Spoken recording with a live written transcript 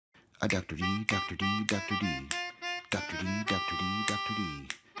Dr. D, Dr. D, Dr. D, Dr. D, Dr. D, Dr. D,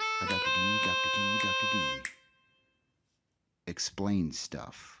 Dr. D, Dr. D, Dr. D. Explain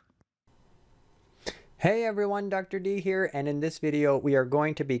stuff. Hey everyone, Dr. D here, and in this video we are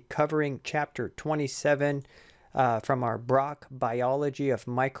going to be covering chapter 27 from our Brock Biology of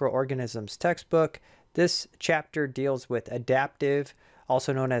Microorganisms textbook. This chapter deals with adaptive,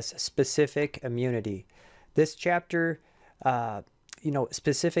 also known as specific immunity. This chapter,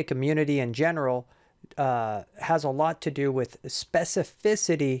 specific immunity in general has a lot to do with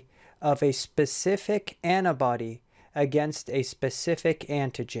specificity of a specific antibody against a specific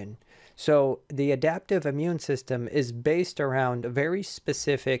antigen. So the adaptive immune system is based around a very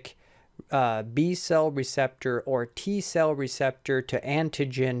specific B-cell receptor or T-cell receptor to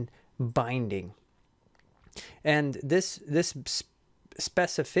antigen binding. And this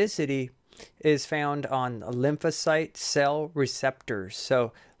specificity is found on lymphocyte cell receptors.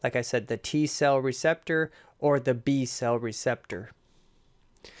 So like I said, the T-cell receptor or the B-cell receptor.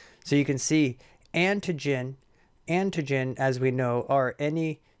 So you can see antigen, as we know, are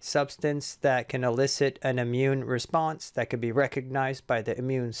any substance that can elicit an immune response that can be recognized by the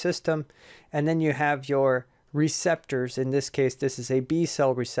immune system. And then you have your receptors. In this case, this is a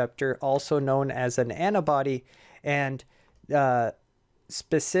B-cell receptor, also known as an antibody. And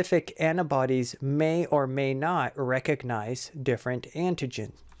specific antibodies may or may not recognize different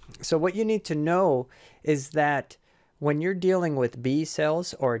antigens. So what you need to know is that when you're dealing with B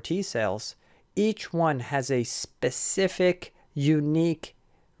cells or T cells, each one has a specific, unique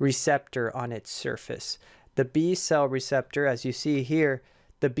receptor on its surface. The B cell receptor, as you see here,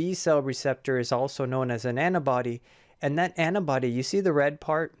 the B cell receptor is also known as an antibody. And that antibody, you see the red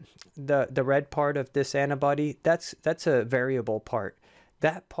part, the red part of this antibody, that's a variable part.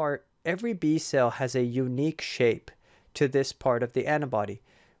 That part, every B cell has a unique shape to this part of the antibody,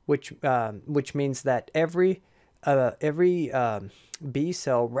 which means that every B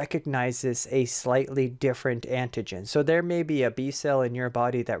cell recognizes a slightly different antigen. So there may be a B cell in your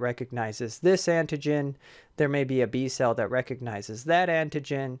body that recognizes this antigen. There may be a B cell that recognizes that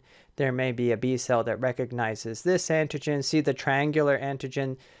antigen. There may be a B cell that recognizes this antigen. See the triangular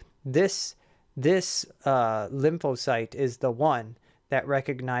antigen? This lymphocyte is the one that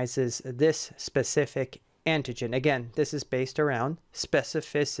recognizes this specific antigen. Again, this is based around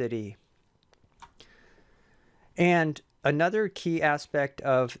specificity. And another key aspect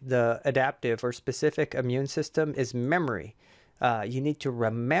of the adaptive or specific immune system is memory. You need to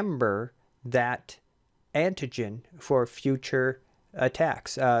remember that antigen for future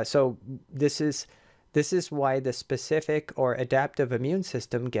attacks. So this is why the specific or adaptive immune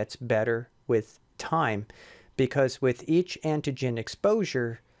system gets better with time, because with each antigen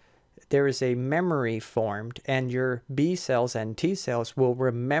exposure, there is a memory formed, and your B cells and T cells will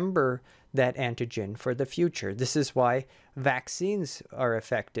remember that antigen for the future. This is why vaccines are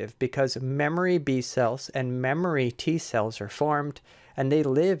effective, because memory B cells and memory T cells are formed, and they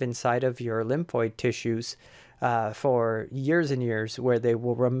live inside of your lymphoid tissues for years and years, where they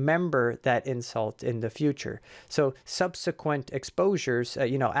will remember that insult in the future. So subsequent exposures,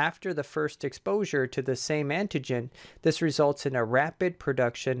 after the first exposure to the same antigen, this results in a rapid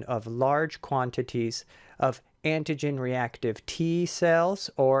production of large quantities of antigen-reactive T cells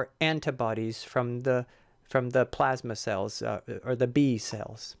or antibodies from the plasma cells or the B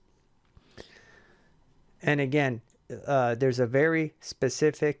cells. And again, there's a very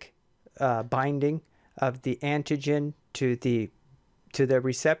specific binding of the antigen to the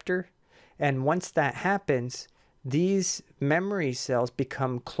receptor, and once that happens, these memory cells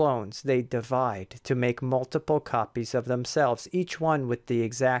become clones. They divide to make multiple copies of themselves, each one with the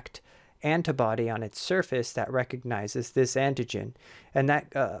exact antibody on its surface that recognizes this antigen, and that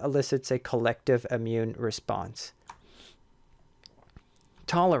elicits a collective immune response.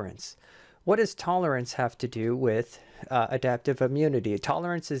 Tolerance. What does tolerance have to do with adaptive immunity?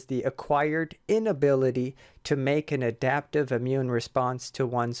 Tolerance is the acquired inability to make an adaptive immune response to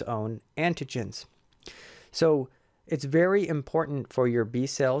one's own antigens. So it's very important for your B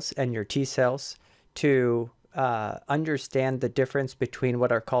cells and your T cells to understand the difference between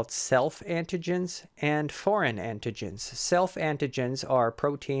what are called self-antigens and foreign antigens. Self-antigens are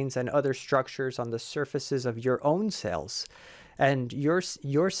proteins and other structures on the surfaces of your own cells. And your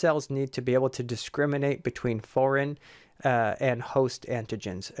cells need to be able to discriminate between foreign and host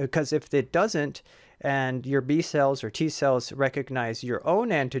antigens. Because if it doesn't, and your B cells or T cells recognize your own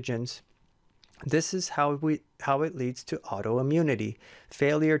antigens, this is how it leads to autoimmunity.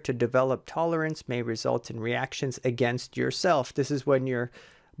 Failure to develop tolerance may result in reactions against yourself. This is when your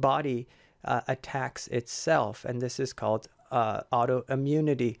body attacks itself, and this is called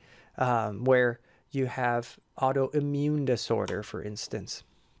autoimmunity, where you have autoimmune disorder, for instance.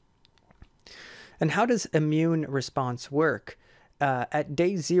 And how does immune response work? At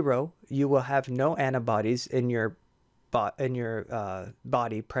day 0, you will have no antibodies in your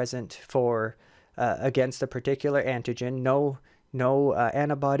body present for against a particular antigen. No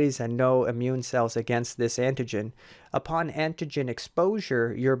antibodies and no immune cells against this antigen. Upon antigen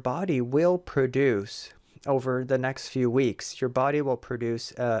exposure, your body will produce, over the next few weeks, your body will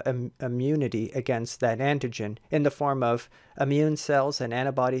produce immunity against that antigen in the form of immune cells and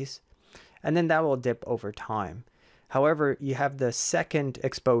antibodies, and then that will dip over time. However, you have the second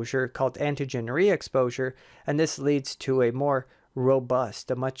exposure called antigen re-exposure, and this leads to a more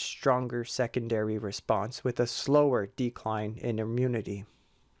robust, a much stronger secondary response with a slower decline in immunity.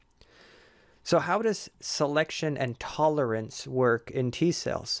 So how does selection and tolerance work in T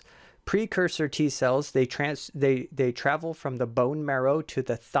cells? Precursor T cells, they travel from the bone marrow to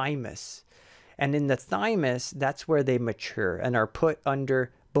the thymus. And in the thymus, that's where they mature and are put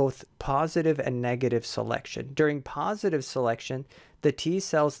under both positive and negative selection. During positive selection, the T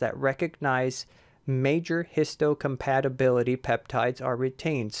cells that recognize major histocompatibility peptides are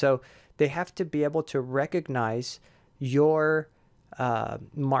retained. So they have to be able to recognize your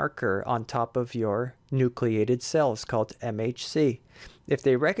marker on top of your nucleated cells called MHC. If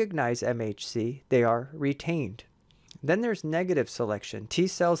they recognize MHC, they are retained. Then there's negative selection. T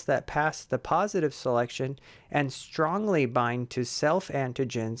cells that pass the positive selection and strongly bind to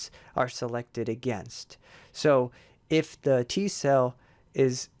self-antigens are selected against. So if the T cell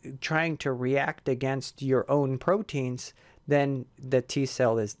is trying to react against your own proteins, then the T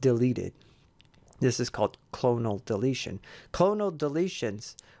cell is deleted. This is called clonal deletion. Clonal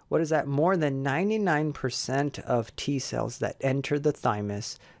deletions, what is that? More than 99% of T cells that enter the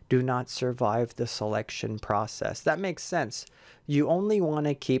thymus do not survive the selection process. That makes sense. You only want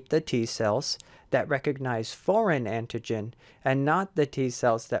to keep the T cells that recognize foreign antigen and not the T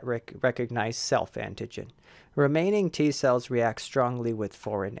cells that recognize self-antigen. Remaining T cells react strongly with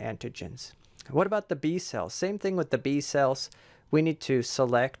foreign antigens. What about the B cells? Same thing with the B cells. We need to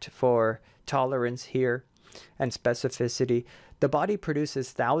select for tolerance here and specificity. The body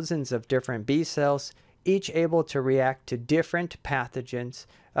produces thousands of different B cells, each able to react to different pathogens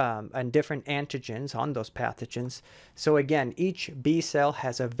and different antigens on those pathogens. So again, each B cell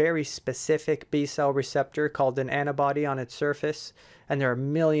has a very specific B cell receptor called an antibody on its surface, and there are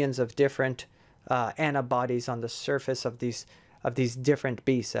millions of different antibodies on the surface of these different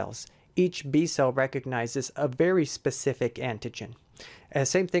B cells. Each B cell recognizes a very specific antigen.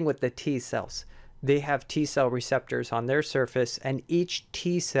 Same thing with the T cells. They have T cell receptors on their surface, and each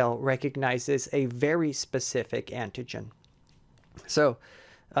T cell recognizes a very specific antigen. So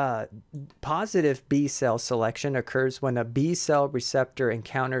positive B cell selection occurs when a B cell receptor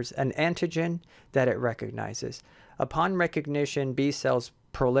encounters an antigen that it recognizes. Upon recognition, B cells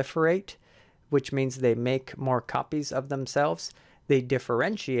proliferate, which means they make more copies of themselves. They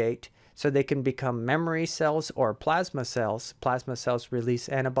differentiate, so they can become memory cells or plasma cells. Plasma cells release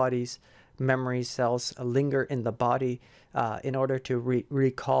antibodies. Memory cells linger in the body in order to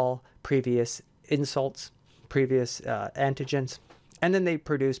recall previous insults, previous antigens, and then they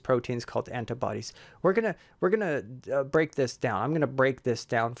produce proteins called antibodies. We're gonna break this down. I'm gonna break this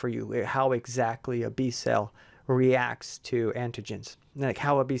down for you, how exactly a B cell reacts to antigens, like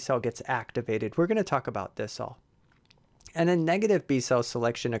how a B cell gets activated. We're gonna talk about this all. And then negative B cell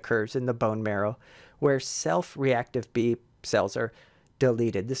selection occurs in the bone marrow, where self-reactive B cells are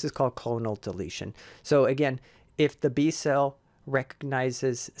deleted. This is called clonal deletion. So again, if the B cell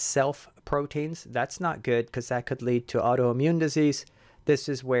recognizes self proteins, that's not good because that could lead to autoimmune disease. This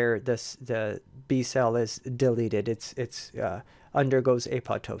is where the B cell is deleted. It undergoes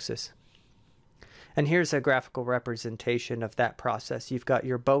apoptosis. And here's a graphical representation of that process. You've got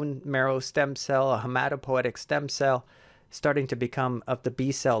your bone marrow stem cell, a hematopoietic stem cell, starting to become of the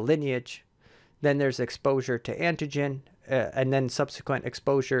B cell lineage. Then there's exposure to antigen, and then subsequent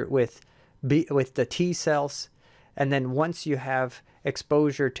exposure with the T cells. And then once you have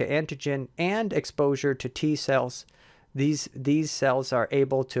exposure to antigen and exposure to T cells, these cells are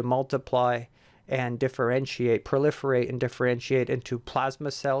able to multiply and differentiate, proliferate and differentiate into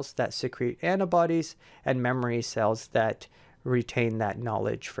plasma cells that secrete antibodies and memory cells that retain that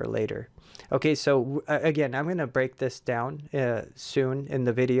knowledge for later. Okay, so again, I'm going to break this down soon in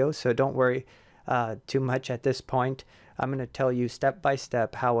the video, so don't worry too much at this point. I'm going to tell you step by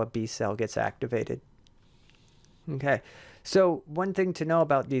step how a B cell gets activated. Okay, so one thing to know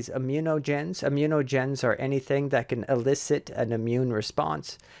about these immunogens are anything that can elicit an immune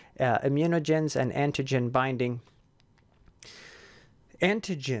response. Immunogens and antigen binding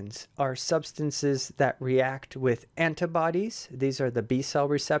Antigens are substances that react with antibodies. These are the B-cell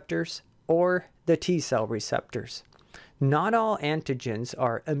receptors or the T-cell receptors. Not all antigens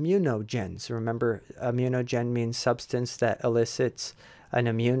are immunogens. Remember, immunogen means substance that elicits an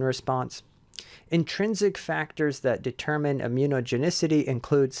immune response. Intrinsic factors that determine immunogenicity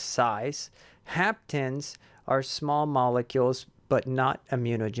include size. Haptens are small molecules, but not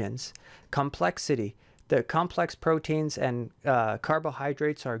immunogens. Complexity. The complex proteins and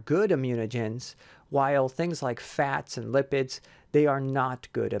carbohydrates are good immunogens, while things like fats and lipids, they are not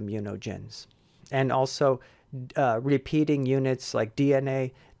good immunogens. And also, repeating units like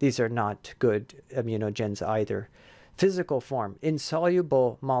DNA, these are not good immunogens either. Physical form.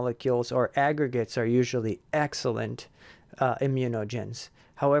 Insoluble molecules or aggregates are usually excellent immunogens.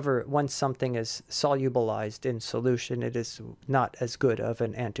 However, once something is solubilized in solution, it is not as good of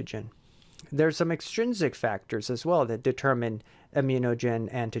an antigen. There's some extrinsic factors as well that determine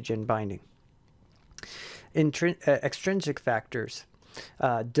immunogen-antigen binding. Extrinsic factors.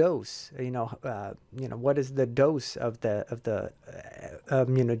 Dose. What is the dose of the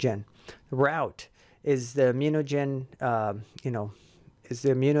immunogen? Route. Is the immunogen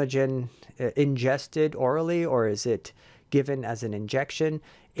ingested orally, or is it given as an injection?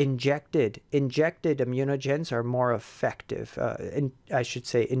 Injected immunogens are more effective.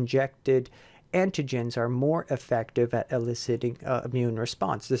 Injected antigens are more effective at eliciting immune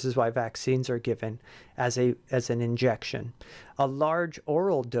response. This is why vaccines are given as an injection. A large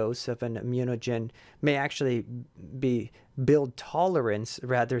oral dose of an immunogen may actually build tolerance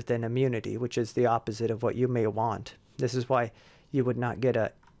rather than immunity, which is the opposite of what you may want. This is why you would not get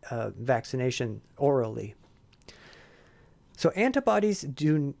a vaccination orally. So antibodies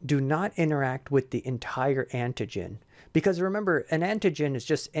do not interact with the entire antigen, because remember, an antigen is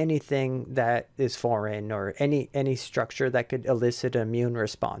just anything that is foreign or any structure that could elicit an immune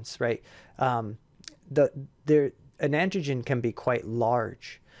response, right? An antigen can be quite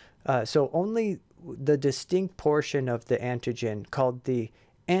large. So only the distinct portion of the antigen called the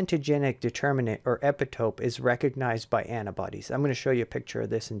antigenic determinant or epitope is recognized by antibodies. I'm going to show you a picture of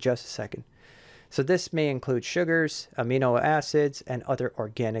this in just a second. So this may include sugars, amino acids, and other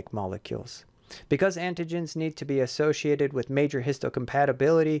organic molecules. Because antigens need to be associated with major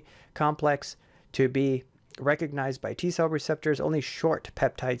histocompatibility complex to be recognized by T-cell receptors, only short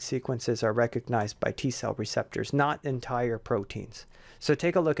peptide sequences are recognized by T-cell receptors, not entire proteins. So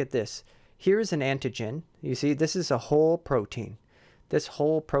take a look at this. Here's an antigen. You see, this is a whole protein. This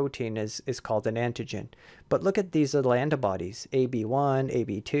whole protein is called an antigen. But look at these little antibodies, AB1,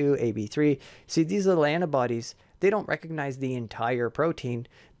 AB2, AB3. See, these little antibodies, they don't recognize the entire protein.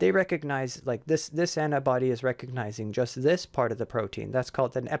 They recognize, like this antibody is recognizing just this part of the protein. That's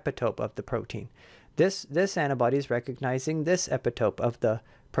called an epitope of the protein. This antibody is recognizing this epitope of the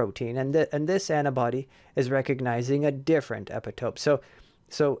protein. And this antibody is recognizing a different epitope. So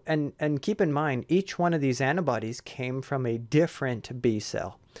keep in mind, each one of these antibodies came from a different B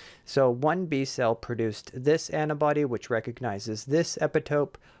cell. So one B cell produced this antibody, which recognizes this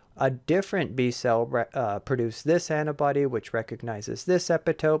epitope. A different B cell produced this antibody, which recognizes this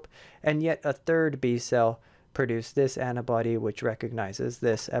epitope. And yet a third B cell produced this antibody, which recognizes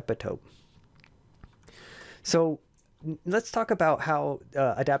this epitope. So let's talk about how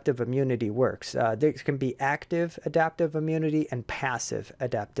adaptive immunity works. There can be active adaptive immunity and passive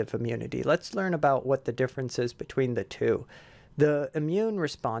adaptive immunity. Let's learn about what the difference is between the two. The immune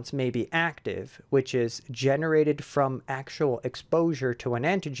response may be active, which is generated from actual exposure to an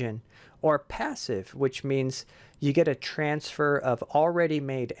antigen, or passive, which means you get a transfer of already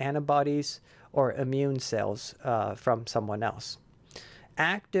made antibodies or immune cells from someone else.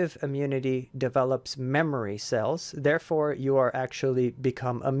 Active immunity develops memory cells, therefore you are actually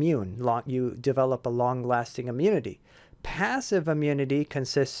become immune. You develop a long-lasting immunity. Passive immunity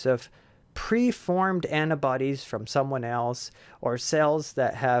consists of preformed antibodies from someone else or cells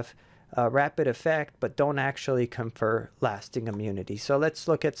that have a rapid effect but don't actually confer lasting immunity. So let's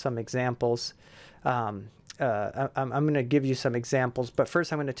look at some examples. I'm going to give you some examples, but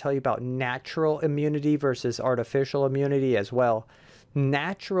first I'm going to tell you about natural immunity versus artificial immunity as well.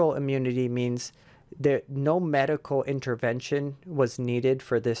 Natural immunity means that no medical intervention was needed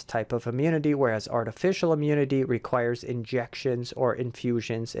for this type of immunity, whereas artificial immunity requires injections or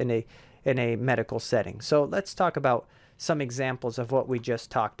infusions in a medical setting. So let's talk about some examples of what we just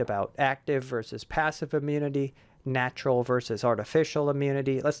talked about: active versus passive immunity, natural versus artificial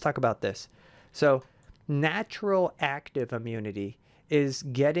immunity. Let's talk about this. So natural active immunity is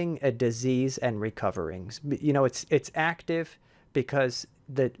getting a disease and recovering. You know, it's active because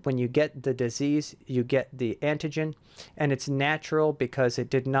that when you get the disease, you get the antigen, and it's natural because it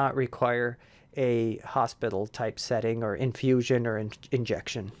did not require a hospital type setting or infusion or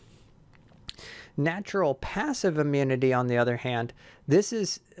injection. Natural passive immunity, on the other hand, this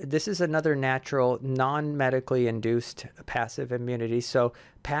is another natural, non-medically induced passive immunity. So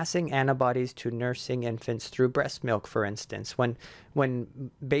passing antibodies to nursing infants through breast milk, for instance.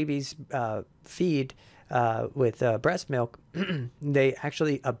 When babies feed with breast milk, they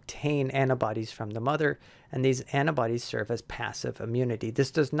actually obtain antibodies from the mother, and these antibodies serve as passive immunity. This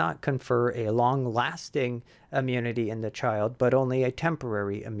does not confer a long-lasting immunity in the child, but only a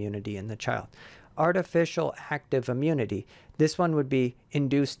temporary immunity in the child. Artificial active immunity. This one would be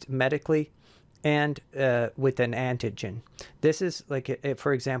induced medically and with an antigen. This is like,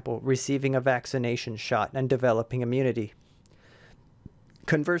 for example, receiving a vaccination shot and developing immunity.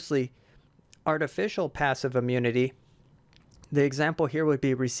 Conversely, artificial passive immunity, the example here would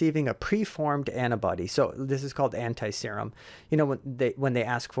be receiving a preformed antibody. So this is called antiserum. You know, when they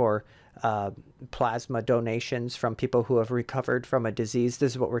ask for plasma donations from people who have recovered from a disease,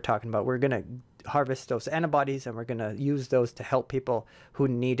 this is what we're talking about. We're going to harvest those antibodies and we're going to use those to help people who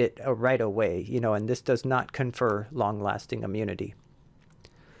need it right away, you know, and this does not confer long-lasting immunity.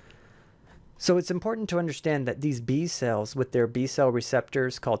 So it's important to understand that these B cells, with their B cell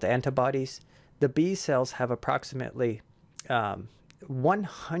receptors called antibodies, the B cells have approximately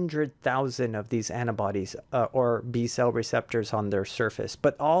 100,000 of these antibodies or B cell receptors on their surface,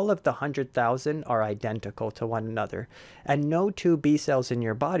 but all of the 100,000 are identical to one another, and no two B cells in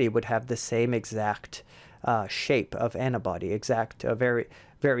your body would have the same exact shape of antibody, exact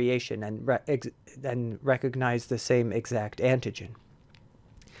variation, and recognize the same exact antigen.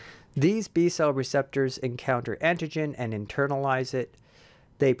 These B cell receptors encounter antigen and internalize it.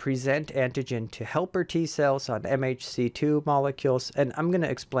 They present antigen to helper T cells on MHCII molecules, and I'm going to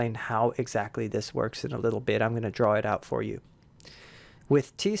explain how exactly this works in a little bit. I'm going to draw it out for you.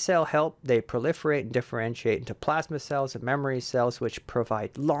 With T cell help, they proliferate and differentiate into plasma cells and memory cells, which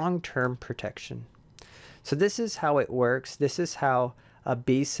provide long-term protection. So this is how it works. This is how a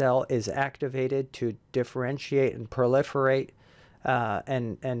B cell is activated to differentiate and proliferate,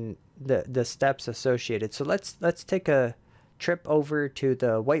 and the steps associated. So let's take a trip over to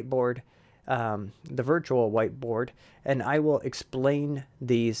the whiteboard, the virtual whiteboard, and I will explain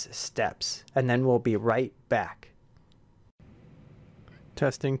these steps, and then we'll be right back.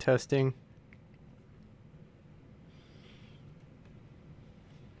 Testing, testing.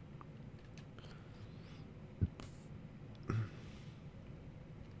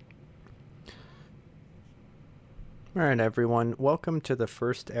 All right, everyone, welcome to the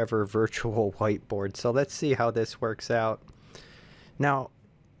first ever virtual whiteboard. So let's see how this works out. Now,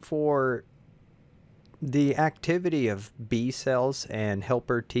 for the activity of B cells and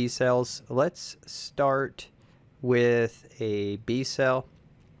helper T cells, let's start with a B cell.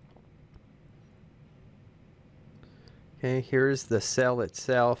 Okay, here's the cell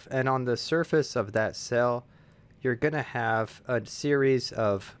itself, and on the surface of that cell, you're going to have a series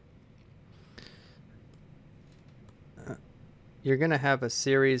of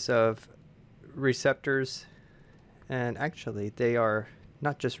receptors. And actually, they are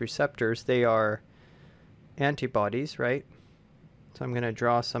not just receptors, they are antibodies, right? So I'm going to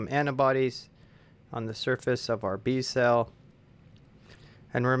draw some antibodies on the surface of our B cell.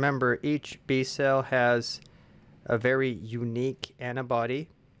 And remember, each B cell has a very unique antibody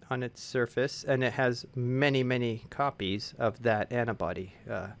on its surface, and it has many, many copies of that antibody.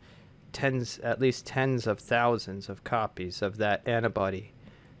 At least tens of thousands of copies of that antibody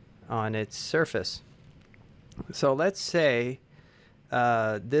on its surface. So let's say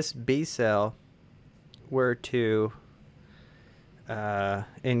this B cell were to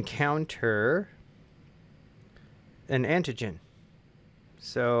encounter an antigen.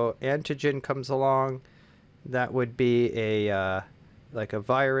 So antigen comes along. That would be a like a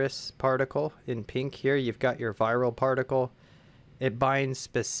virus particle in pink here. You've got your viral particle. It binds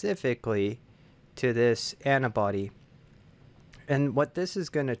specifically to this antibody. And what this is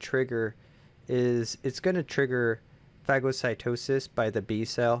going to trigger is it's going to trigger phagocytosis by the B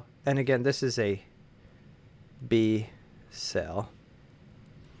cell. And again, this is a B cell.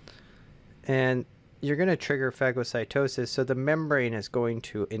 And you're going to trigger phagocytosis, so the membrane is going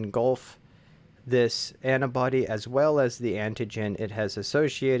to engulf this antibody as well as the antigen it has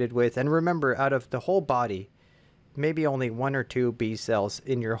associated with. And remember, out of the whole body, maybe only 1 or 2 B cells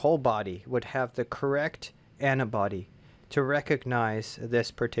in your whole body would have the correct antibody to recognize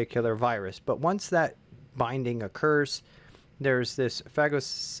this particular virus. But once that binding occurs, there's this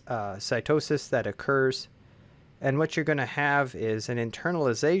phagocytosis that occurs, And what you're going to have is an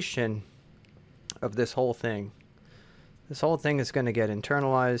internalization of this whole thing. This whole thing is going to get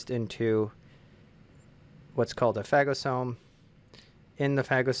internalized into what's called a phagosome. In the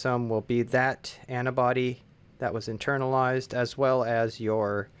phagosome will be that antibody that was internalized, as well as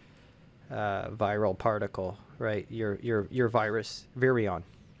your viral particle, right? Your virus virion.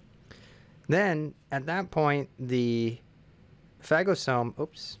 Then at that point, the phagosome,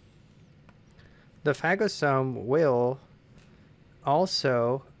 the phagosome will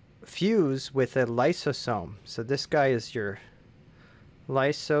also fuse with a lysosome. So this guy is your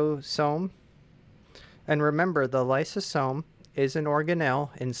lysosome. And remember, the lysosome is an organelle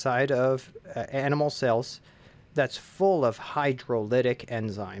inside of animal cells that's full of hydrolytic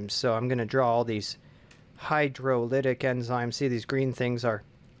enzymes. So I'm going to draw all these hydrolytic enzymes. See, these green things are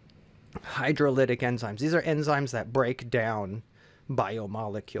hydrolytic enzymes. These are enzymes that break down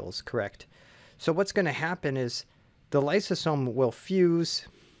biomolecules, correct? So what's going to happen is the lysosome will fuse.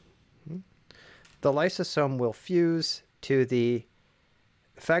 The lysosome will fuse to the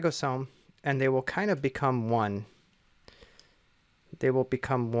phagosome, and they will kind of become one. They will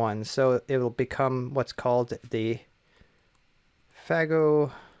become one. So it will become what's called the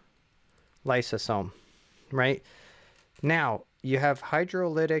phagolysosome, right? Now, you have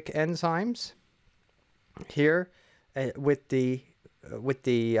hydrolytic enzymes here with the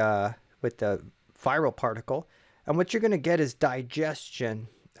viral particle, and what you're going to get is digestion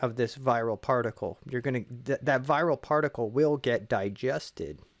of this viral particle. You're going to that viral particle will get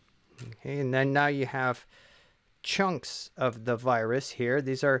digested. Okay, and then now you have chunks of the virus here.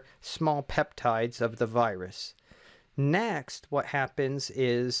 These are small peptides of the virus. Next, what happens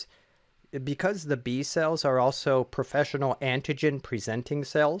is, because the B cells are also professional antigen presenting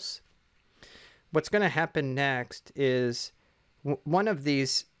cells, what's going to happen next is one of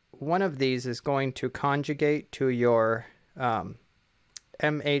these is going to conjugate to your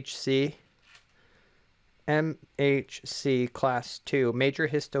MHC class 2, major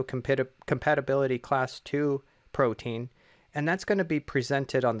histocompatibility class 2 protein, and that's going to be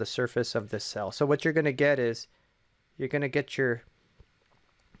presented on the surface of the cell. So what you're going to get is, you're going to get your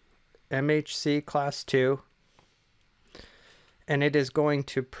MHC class 2, and it is going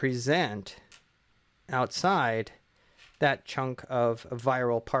to present outside that chunk of a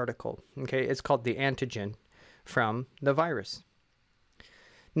viral particle. Okay, it's called the antigen from the virus.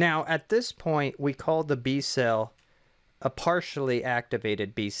 Now, at this point, we call the B cell a partially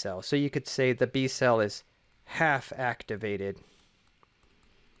activated B cell. So you could say the B cell is half activated.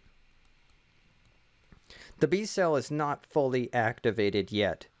 The B cell is not fully activated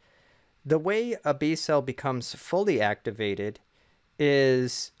yet. The way a B cell becomes fully activated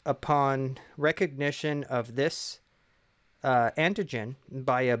is upon recognition of this antigen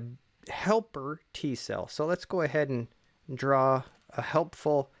by a helper T cell. So let's go ahead and draw a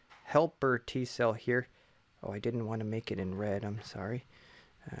helpful helper T cell here. Oh, I didn't want to make it in red. I'm sorry.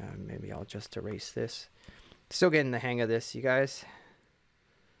 Maybe I'll just erase this. Still getting the hang of this, you guys.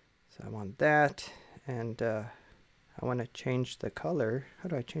 So I want that, and I want to change the color. How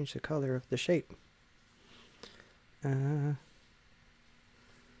do I change the color of the shape?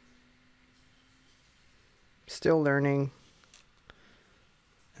 Still learning.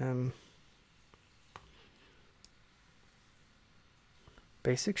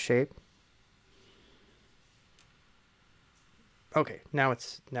 Basic shape. Okay, now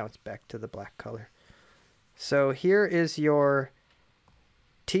it's back to the black color. So here is your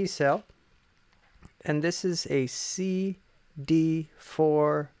T cell, and this is a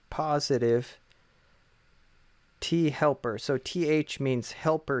CD4 positive T helper. So TH means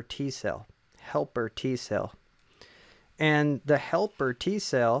helper T cell, helper T cell. And the helper T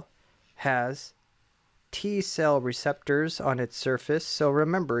cell has T cell receptors on its surface. So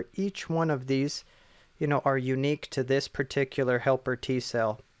remember, each one of these, are unique to this particular helper T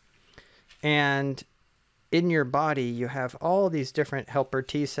cell. And in your body, you have all these different helper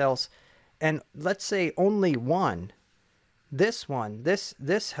T cells. And let's say only one, this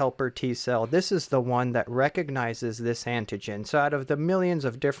helper T cell, this is the one that recognizes this antigen. So out of the millions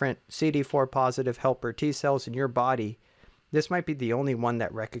of different CD4 positive helper T cells in your body, this might be the only one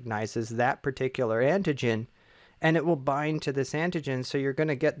that recognizes that particular antigen, and it will bind to this antigen. So you're going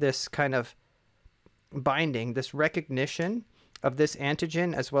to get this kind of binding, this recognition of this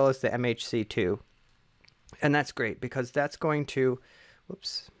antigen, as well as the MHCII. And that's great, because that's going to,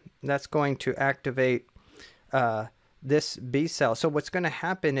 that's going to activate this B cell. So what's going to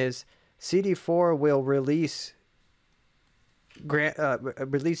happen is CD4 will release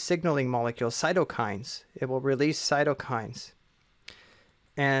signaling molecules, cytokines. It will release cytokines.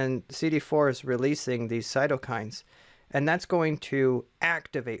 and CD4 is releasing these cytokines, and that's going to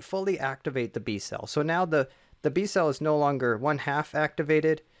activate, fully activate the B cell. So now the B cell is no longer 1/2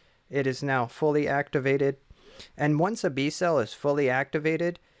 activated, it is now fully activated. And once a B cell is fully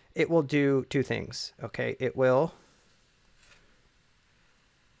activated, it will do two things, okay? It will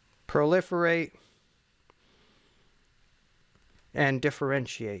proliferate and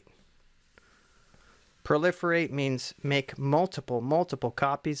differentiate. Proliferate means make multiple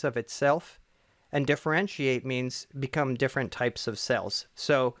copies of itself, and differentiate means become different types of cells.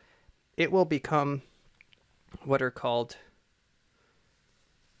 So it will become what are called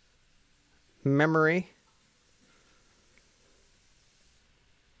memory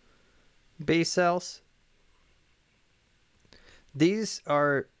B cells. These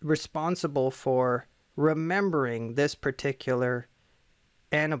are responsible for remembering this particular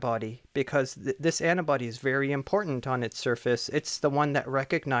antibody, because this antibody is very important on its surface. It's the one that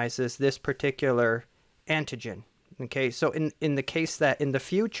recognizes this particular antigen. Okay, so in the case that in the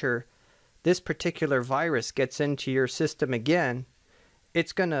future this particular virus gets into your system again,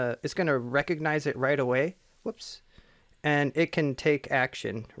 it's gonna recognize it right away. Whoops. And it can take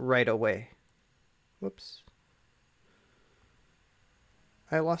action right away. Whoops.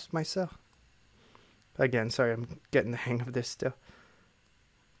 I lost my cell. Again, sorry, I'm getting the hang of this still.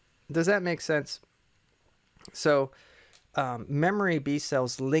 Does that make sense? So memory B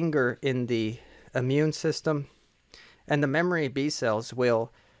cells linger in the immune system, and the memory B cells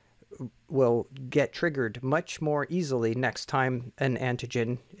will get triggered much more easily next time an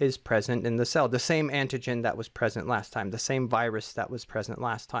antigen is present in the cell. The same antigen that was present last time, the same virus that was present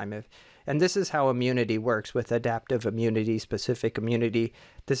last time. And this is how immunity works with adaptive immunity, specific immunity.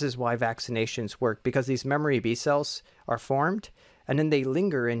 This is why vaccinations work, because these memory B cells are formed and then they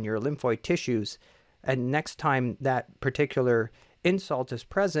linger in your lymphoid tissues. And next time that particular insult is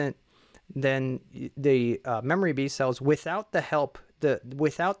present, then the memory B cells, without the help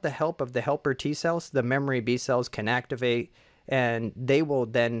of the helper T cells, the memory B cells can activate, and they will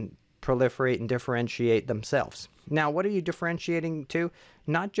then proliferate and differentiate themselves. Now, what are you differentiating to?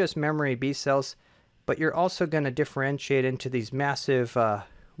 Not just memory B cells, but you're also going to differentiate into these massive,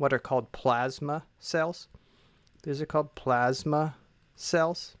 what are called plasma cells. These are called plasma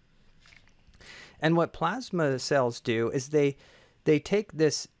cells. And what plasma cells do is they take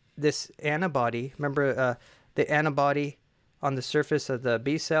this antibody, remember the antibody on the surface of the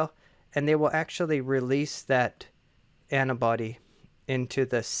B cell, and they will actually release that antibody into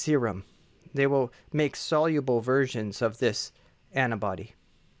the serum. They will make soluble versions of this antibody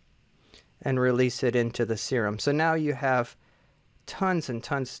and release it into the serum. So now you have tons and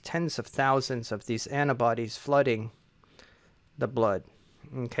tons, tens of thousands of these antibodies flooding the blood,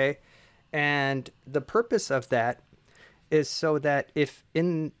 okay? And the purpose of that is so that if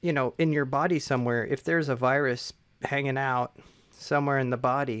in your body somewhere, if there's a virus hanging out somewhere in the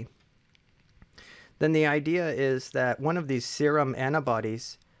body, then the idea is that one of these serum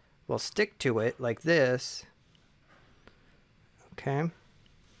antibodies will stick to it like this, okay?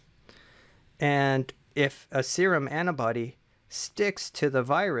 And if a serum antibody sticks to the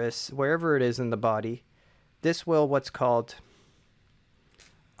virus wherever it is in the body, this will what's called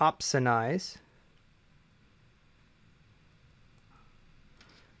opsonize.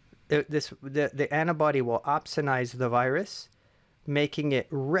 The antibody will opsonize the virus, making it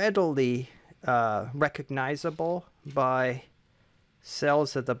readily recognizable by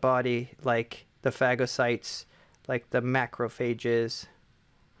cells of the body like the phagocytes, like the macrophages,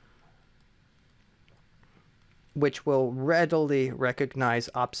 which will readily recognize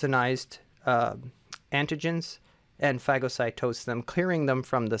opsonized antigens and phagocytose them, clearing them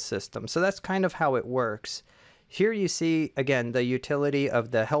from the system. So that's kind of how it works. Here you see, again, the utility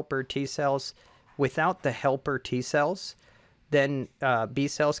of the helper T cells. Without the helper T cells, then B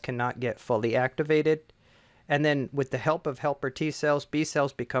cells cannot get fully activated. And then with the help of helper T cells, B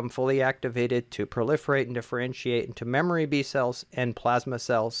cells become fully activated to proliferate and differentiate into memory B cells and plasma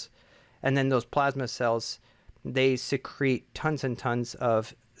cells. And then those plasma cells, they secrete tons and tons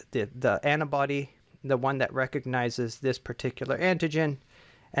of the antibody, the one that recognizes this particular antigen,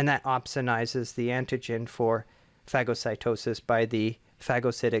 and that opsonizes the antigen for phagocytosis by the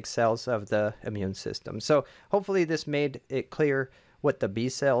phagocytic cells of the immune system. So hopefully this made it clear what the B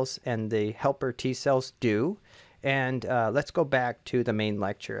cells and the helper T cells do. And let's go back to the main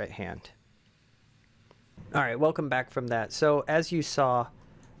lecture at hand. All right, welcome back from that. So as you saw,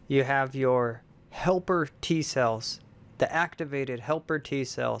 you have your helper T cells, the activated helper T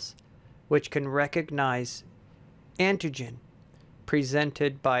cells, which can recognize antigen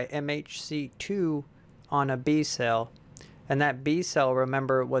presented by MHCII on a B cell, And that B cell,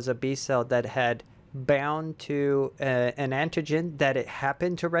 remember, was a B cell that had bound to an antigen that it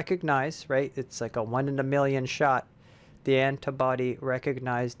happened to recognize, right? It's like a 1 in a million shot. The antibody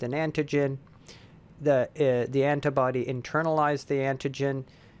recognized an antigen. The antibody internalized the antigen.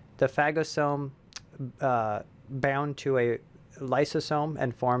 The phagosome bound to a lysosome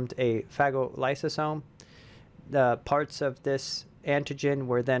and formed a phagolysosome. The parts of this antigen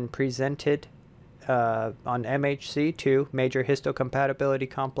were then presented on MHCII, major histocompatibility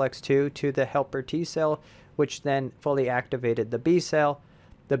complex 2, to the helper T cell, which then fully activated the B cell.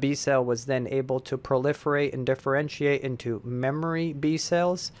 The B cell was then able to proliferate and differentiate into memory B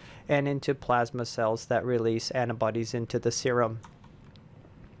cells and into plasma cells that release antibodies into the serum.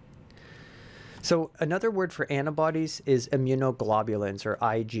 So another word for antibodies is immunoglobulins, or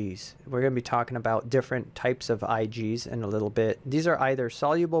Igs. We're going to be talking about different types of Igs in a little bit. These are either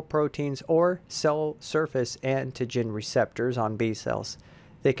soluble proteins or cell surface antigen receptors on B cells.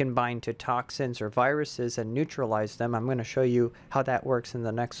 They can bind to toxins or viruses and neutralize them. I'm going to show you how that works in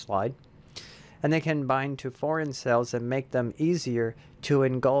the next slide. And they can bind to foreign cells and make them easier to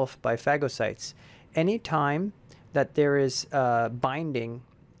engulf by phagocytes. Anytime that there is binding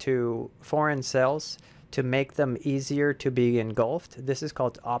to foreign cells to make them easier to be engulfed, this is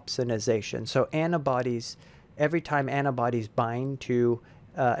called opsonization. So antibodies, every time antibodies bind to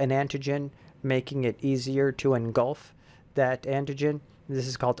an antigen, making it easier to engulf that antigen, this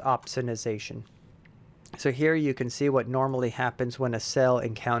is called opsonization. So here you can see what normally happens when a cell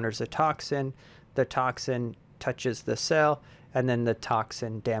encounters a toxin. The toxin touches the cell, and then the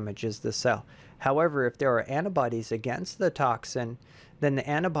toxin damages the cell. However, if there are antibodies against the toxin, then the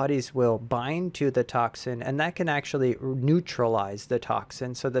antibodies will bind to the toxin, and that can actually neutralize the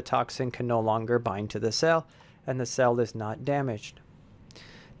toxin, so the toxin can no longer bind to the cell, and the cell is not damaged.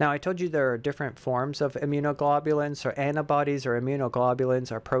 Now, I told you there are different forms of immunoglobulins. So antibodies or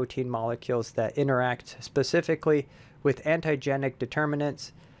immunoglobulins are protein molecules that interact specifically with antigenic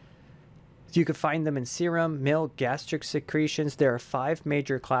determinants. You can find them in serum, milk, gastric secretions. There are 5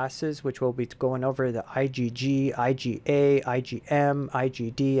 major classes, which we'll be going over: the IgG, IgA, IgM,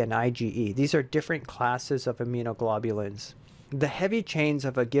 IgD, and IgE. These are different classes of immunoglobulins. The heavy chains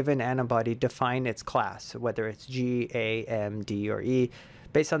of a given antibody define its class, whether it's G, A, M, D, or E,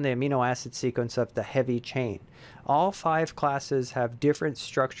 based on the amino acid sequence of the heavy chain. All 5 classes have different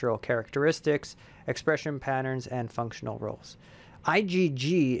structural characteristics, expression patterns, and functional roles.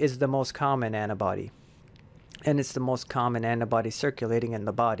 IgG is the most common antibody, and it's the most common antibody circulating in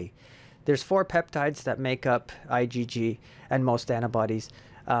the body. There's 4 peptides that make up IgG and most antibodies.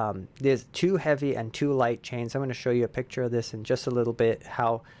 There's 2 heavy and 2 light chains. I'm going to show you a picture of this in just a little bit,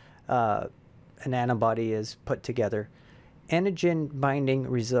 how an antibody is put together. The antigen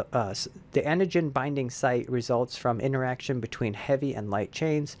binding site results from interaction between heavy and light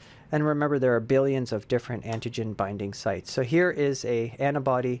chains. And remember, there are billions of different antigen binding sites. So here is an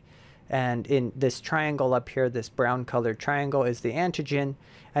antibody, and in this triangle up here, this brown colored triangle, is the antigen.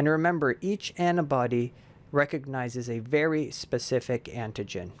 And remember, each antibody recognizes a very specific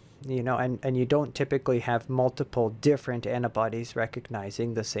antigen. You know, and you don't typically have multiple different antibodies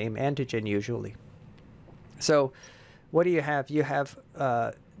recognizing the same antigen usually. So what do you have? You have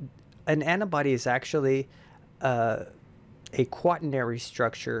an antibody is actually a quaternary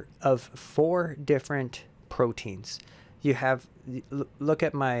structure of 4 different proteins. You have, look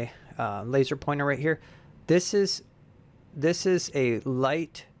at my laser pointer right here. This is a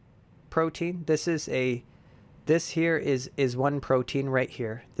light protein. This here is one protein right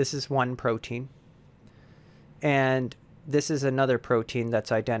here. This is one protein. And this is another protein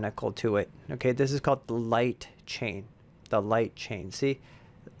that's identical to it. Okay, this is called the light chain. The light chain, see?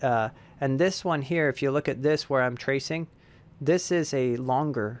 And this one here, if you look at this where I'm tracing, this is a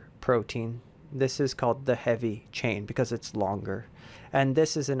longer protein. This is called the heavy chain because it's longer. And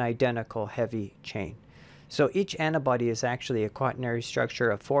this is an identical heavy chain. So each antibody is actually a quaternary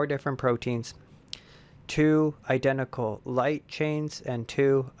structure of 4 different proteins, 2 identical light chains, and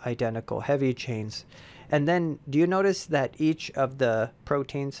 2 identical heavy chains. And then, do you notice that each of the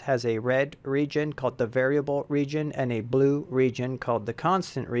proteins has a red region called the variable region and a blue region called the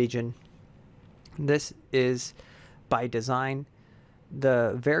constant region? This is by design.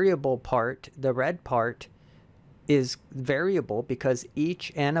 The variable part, the red part, is variable because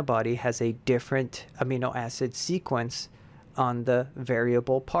each antibody has a different amino acid sequence on the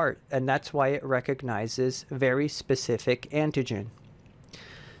variable part, and that's why it recognizes very specific antigen.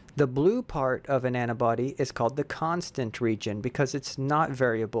 The blue part of an antibody is called the constant region because it's not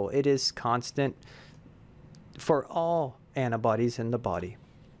variable. It is constant for all antibodies in the body.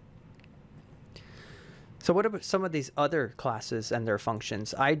 So what about some of these other classes and their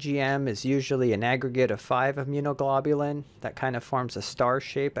functions? IgM is usually an aggregate of 5 immunoglobulin that kind of forms a star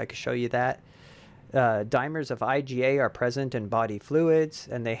shape. I can show you that. Dimers of IgA are present in body fluids,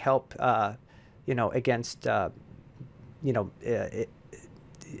 and they help, against,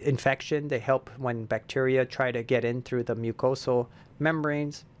 infection. They help when bacteria try to get in through the mucosal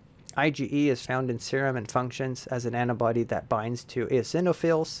membranes. IgE is found in serum and functions as an antibody that binds to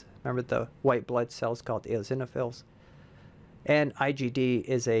eosinophils. Remember the white blood cells called eosinophils. And IgD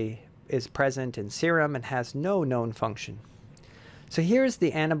is present in serum and has no known function. So here's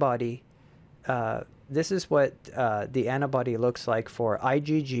the antibody. This is what the antibody looks like for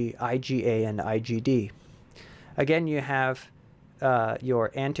IgG, IgA, and IgD. Again, you have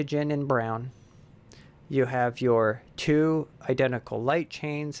your antigen in brown. You have your 2 identical light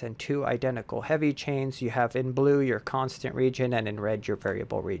chains and 2 identical heavy chains. You have in blue your constant region and in red your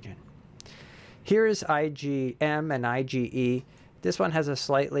variable region. Here is IgM and IgE. This one has a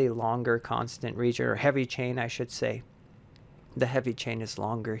slightly longer constant region, or heavy chain, I should say. The heavy chain is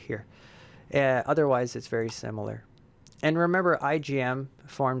longer here. Otherwise, it's very similar. And remember, IgM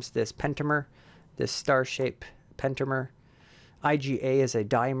forms this pentamer, this star-shaped pentamer. IgA is a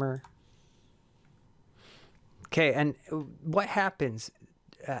dimer. Okay, and what happens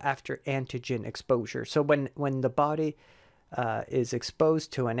after antigen exposure? So when the body is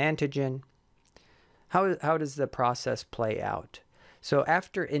exposed to an antigen, how does the process play out? So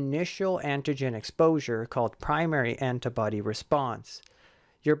after initial antigen exposure, called primary antibody response,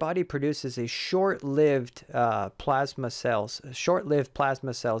 your body produces a short-lived plasma cells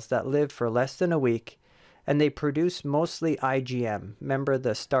that live for less than a week, and they produce mostly IgM. Remember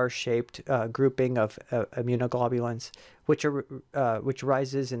the star-shaped grouping of immunoglobulins, which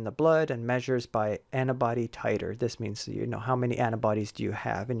rises in the blood and measures by antibody titer. This means how many antibodies do you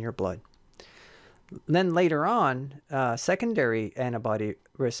have in your blood. Then later on, secondary antibody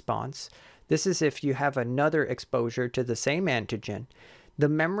response. This is if you have another exposure to the same antigen. The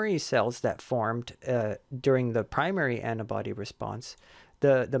memory cells that formed during the primary antibody response,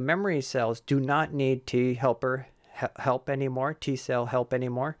 the memory cells do not need help anymore, T-cell help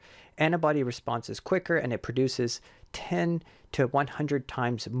anymore. Antibody response is quicker, and it produces 10 to 100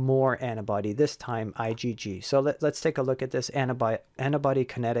 times more antibody, this time IgG. So let's take a look at this antibody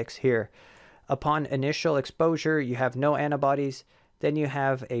kinetics here. Upon initial exposure, you have no antibodies. Then you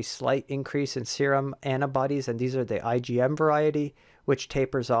have a slight increase in serum antibodies, and these are the IgM variety, which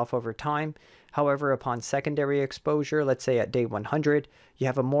tapers off over time. However, upon secondary exposure, let's say at day 100, you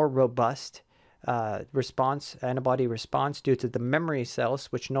have a more robust antibody response due to the memory cells,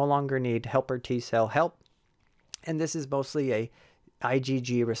 which no longer need helper T-cell help. And this is mostly a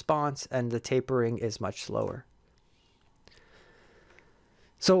IgG response, and the tapering is much slower.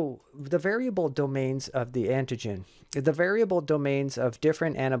 So the variable domains of the antigen. The variable domains of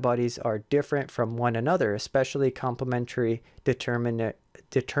different antibodies are different from one another, especially complementary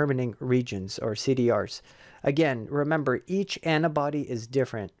determining regions, or CDRs. Again, remember, each antibody is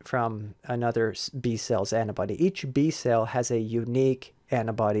different from another B cell's antibody. Each B cell has a unique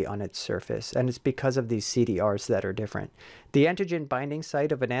antibody on its surface, and it's because of these CDRs that are different. The antigen binding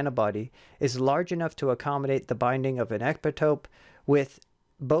site of an antibody is large enough to accommodate the binding of an epitope with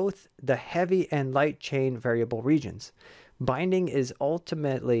both the heavy and light chain variable regions. Binding is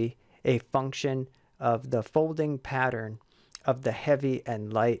ultimately a function of the folding pattern of the heavy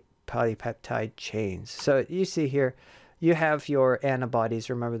and light polypeptide chains. So you see here, you have your antibodies.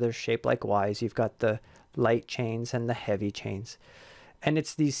 Remember, they're shaped like Ys. You've got the light chains and the heavy chains. And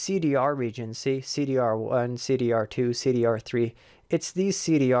it's these CDR regions, see, CDR1, CDR2, CDR3. It's these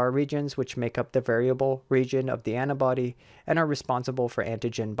CDR regions which make up the variable region of the antibody and are responsible for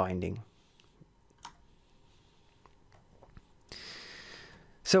antigen binding.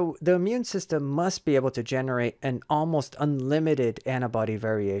 So the immune system must be able to generate an almost unlimited antibody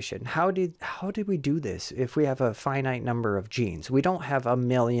variation. How did we do this if we have a finite number of genes? We don't have a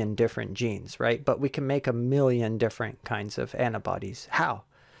million different genes, right? But we can make a million different kinds of antibodies. How?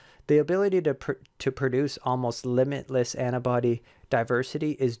 The ability to produce almost limitless antibody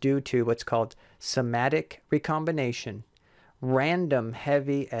diversity is due to what's called somatic recombination, random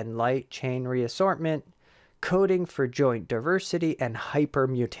heavy and light chain reassortment, coding for joint diversity, and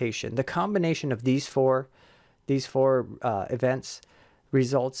hypermutation. The combination of these four events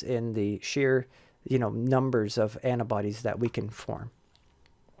results in the sheer numbers of antibodies that we can form.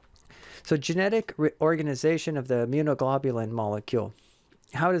 So genetic organization of the immunoglobulin molecule.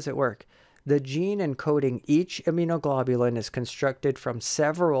 How does it work? The gene encoding each immunoglobulin is constructed from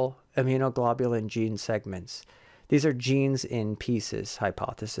several immunoglobulin gene segments. These are genes in pieces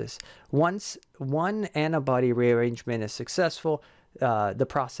hypothesis. Once one antibody rearrangement is successful, the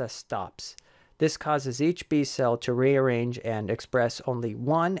process stops. This causes each B cell to rearrange and express only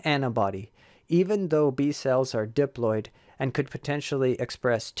one antibody, even though B cells are diploid and could potentially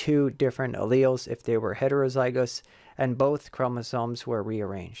express two different alleles if they were heterozygous and both chromosomes were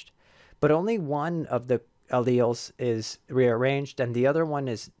rearranged. But only one of the alleles is rearranged and the other one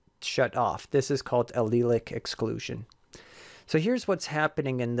is shut off. This is called allelic exclusion. So here's what's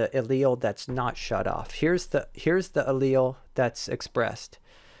happening in the allele that's not shut off. Here's the allele that's expressed.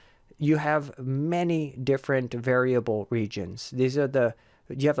 You have many different variable regions. These are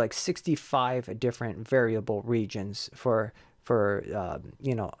you have like 65 different variable regions for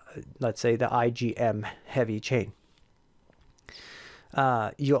you know, let's say the IgM heavy chain.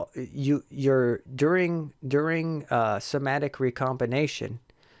 During somatic recombination,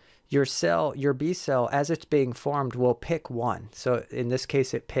 your B cell, as it's being formed, will pick one. So in this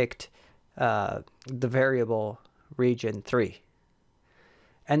case, it picked the variable region 3.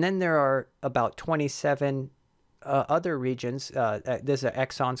 And then there are about 27 other regions. There's an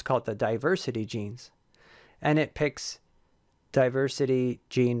exons called the diversity genes. And it picks diversity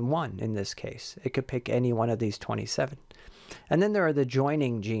gene 1 in this case. It could pick any one of these 27. And then there are the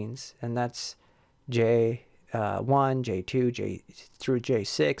joining genes, and that's J1, J2, J through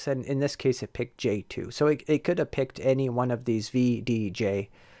J6, and in this case it picked J2. So it could have picked any one of these V, D, J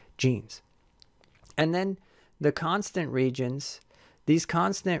genes. And then the constant regions, these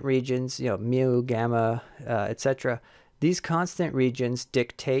constant regions, you know, mu, gamma, etc., these constant regions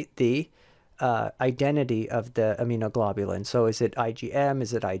dictate the identity of the immunoglobulin. So is it IgM,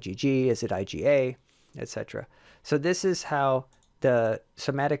 is it IgG, is it IgA, etc. So this is how the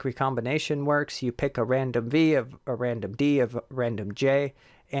somatic recombination works. You pick a random V, a random D, a random J,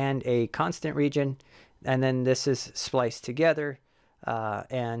 and a constant region, and then this is spliced together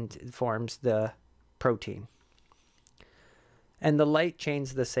and forms the protein. And the light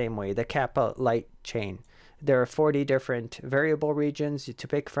chain's the same way, the kappa light chain. There are 40 different variable regions to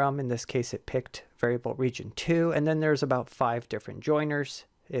pick from. In this case, it picked variable region 2, and then there's about 5 different joiners.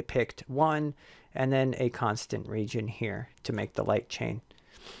 It picked 1, and then a constant region here to make the light chain.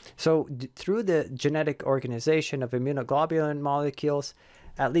 So through the genetic organization of immunoglobulin molecules,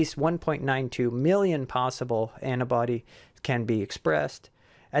 at least 1.92 million possible antibody can be expressed.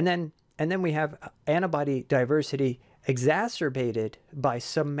 And then we have antibody diversity exacerbated by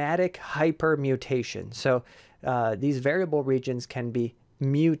somatic hypermutation. So these variable regions can be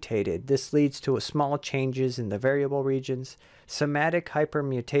mutated. This leads to small changes in the variable regions. Somatic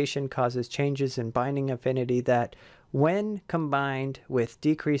hypermutation causes changes in binding affinity that, when combined with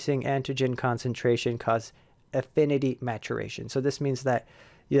decreasing antigen concentration, cause affinity maturation. So this means that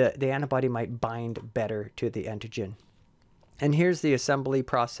the antibody might bind better to the antigen. And here's the assembly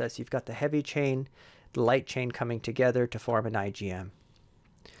process. You've got the heavy chain, the light chain coming together to form an IgM.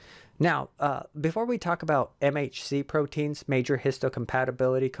 Now, before we talk about MHC proteins, major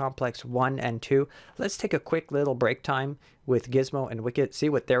histocompatibility complex 1 and 2, let's take a quick little break time with Gizmo and Wicket, see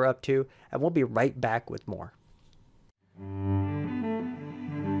what they're up to, and we'll be right back with more.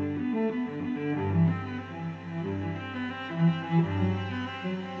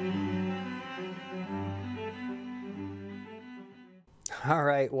 All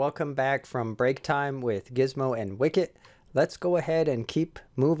right, welcome back from break time with Gizmo and Wicket. Let's go ahead and keep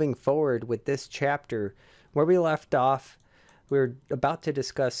moving forward with this chapter. Where we left off, we're about to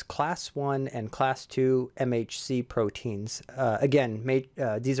discuss class 1 and class 2 MHC proteins. Again,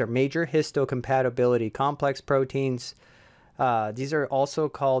 these are major histocompatibility complex proteins. These are also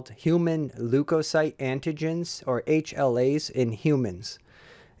called human leukocyte antigens, or HLAs, in humans.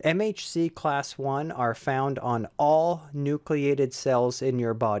 MHC class 1 are found on all nucleated cells in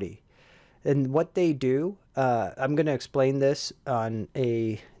your body. And what they do, I'm going to explain this on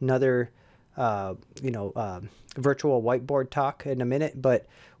another virtual whiteboard talk in a minute, but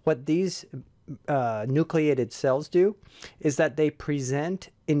what these nucleated cells do is that they present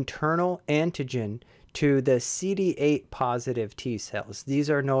internal antigen to the CD8 positive T cells. These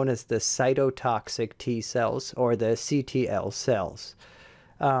are known as the cytotoxic T cells, or the CTL cells.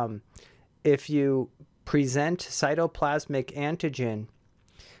 If you present cytoplasmic antigen,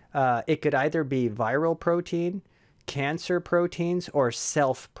 it could either be viral protein, cancer proteins, or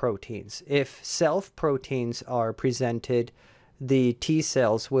self proteins. If self proteins are presented, the T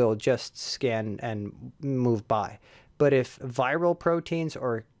cells will just scan and move by. But if viral proteins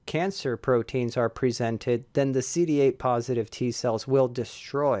or cancer proteins are presented, then the CD8 positive T cells will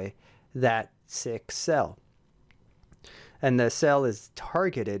destroy that sick cell. And the cell is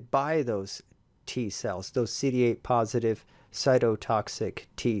targeted by those T cells, those CD8 positive cytotoxic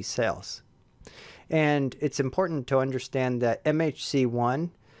T cells. And it's important to understand that MHC1,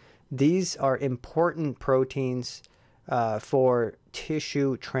 these are important proteins for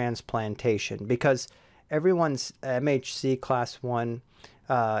tissue transplantation, because everyone's MHC class 1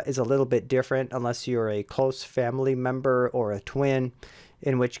 is a little bit different unless you're a close family member or a twin,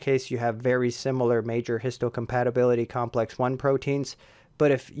 in which case you have very similar major histocompatibility complex 1 proteins.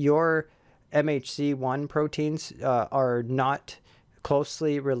 But if your MHC1 proteins are not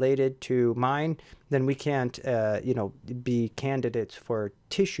closely related to mine, then we can't, be candidates for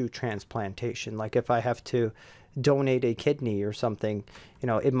tissue transplantation. Like if I have to donate a kidney or something,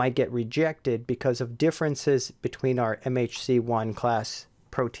 it might get rejected because of differences between our MHC1 class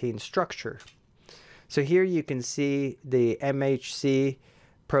protein structure. So here you can see the MHC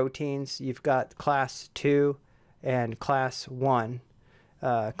proteins. You've got class 2 and class 1.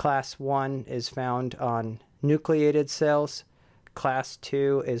 Class 1 is found on nucleated cells. Class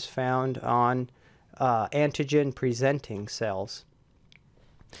 2 is found on antigen presenting cells.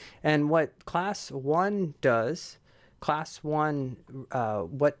 And what class 1 does, class 1,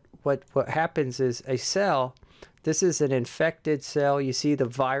 what happens is a cell, this is an infected cell. You see the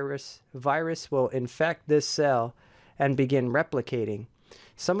virus will infect this cell and begin replicating.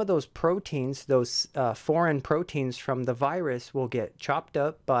 Some of those proteins, those foreign proteins from the virus, will get chopped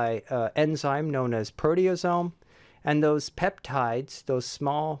up by an enzyme known as proteasome, and those peptides, those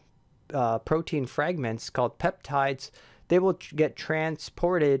small protein fragments called peptides, they will get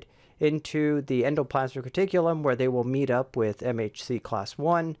transported into the endoplasmic reticulum, where they will meet up with MHC class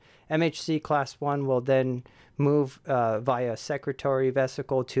 1. MHC class 1 will then move via secretory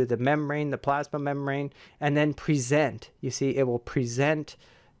vesicle to the membrane, the plasma membrane, and then present. You see, it will present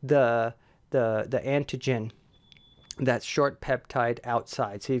the antigen, that short peptide,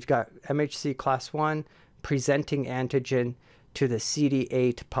 outside. So you've got MHC class 1 presenting antigen to the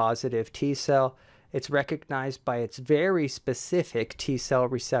CD8 positive T cell. It's recognized by its very specific T cell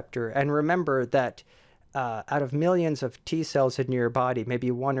receptor. And remember that out of millions of T cells in your body, maybe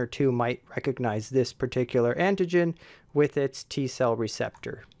 1 or 2 might recognize this particular antigen with its T cell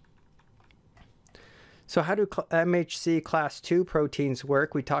receptor. So how do MHC class 2 proteins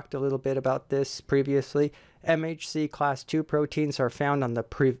work? We talked a little bit about this previously. MHC class 2 proteins are found on the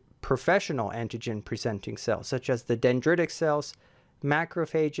professional antigen presenting cells, such as the dendritic cells,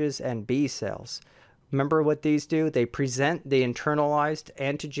 macrophages, and B cells. Remember what these do? They present the internalized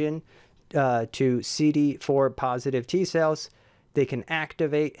antigen to CD4 positive T cells. They can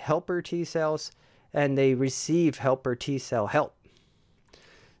activate helper T cells, and they receive helper T cell help.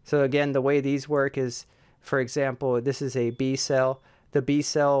 So again, the way these work is, for example, this is a B cell. The B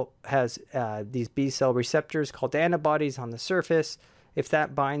cell has these B cell receptors called antibodies on the surface. If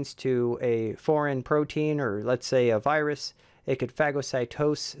that binds to a foreign protein, or let's say a virus, it could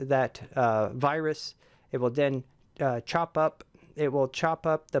phagocytose that virus. It will then chop up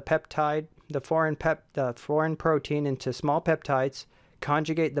the peptide, the foreign protein, into small peptides,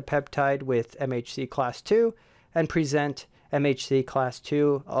 conjugate the peptide with MHC class 2, and present MHC class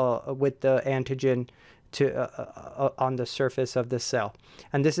 2 with the antigen on the surface of the cell.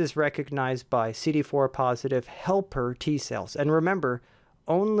 And this is recognized by CD4 positive helper T cells. And remember,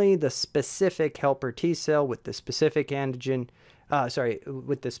 only the specific helper T cell with the specific antigen,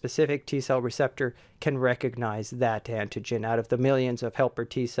 with the specific T cell receptor can recognize that antigen. Out of the millions of helper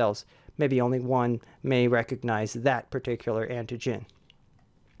T cells, maybe only 1 may recognize that particular antigen.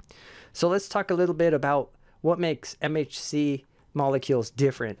 So let's talk a little bit about what makes MHC molecules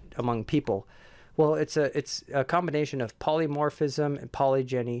different among people. Well, it's a combination of polymorphism and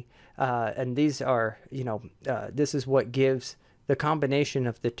polygeny, and these are, this is what gives the combination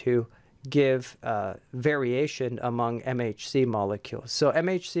of the two give variation among MHC molecules. So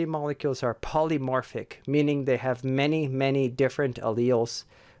MHC molecules are polymorphic, meaning they have many, many different alleles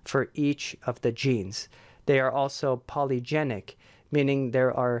for each of the genes. They are also polygenic, meaning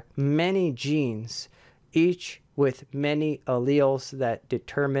there are many genes, each with many alleles that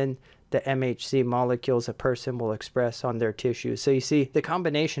determine the MHC molecules a person will express on their tissue. So you see the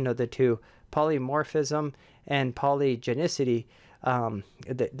combination of the two, polymorphism and polygenicity,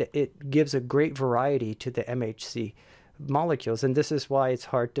 it gives a great variety to the MHC molecules. And this is why it's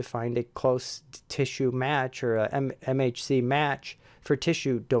hard to find a close tissue match or a MHC match for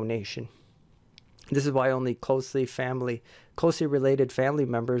tissue donation. This is why only closely related family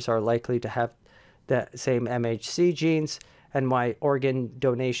members are likely to have the same MHC genes, and why organ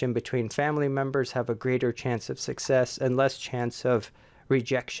donation between family members have a greater chance of success and less chance of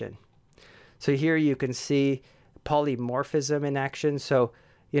rejection. So here you can see polymorphism in action. So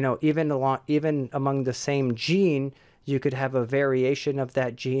you know, even among the same gene, you could have a variation of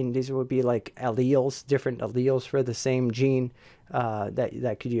that gene. These would be like alleles, different alleles for the same gene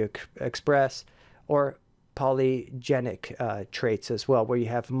that could you express, or polygenic traits as well, where you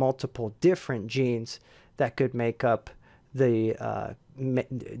have multiple different genes that could make up the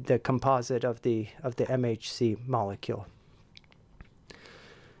composite of the MHC molecule.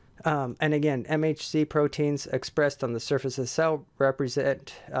 And again, MHC proteins expressed on the surface of the cell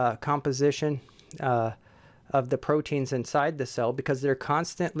represent composition of the proteins inside the cell, because they're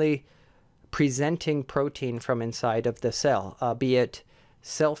constantly presenting protein from inside of the cell, be it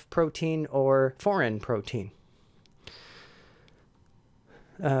self-protein or foreign protein.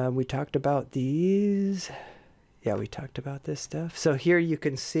 We talked about these. Yeah, we talked about this stuff. So here you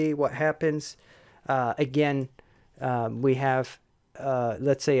can see what happens. Again, we have,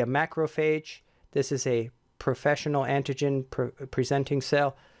 let's say, a macrophage. This is a professional antigen presenting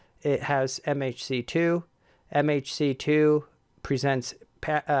cell. It has MHC2. MHC2 presents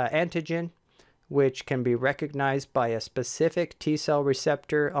antigen, which can be recognized by a specific T-cell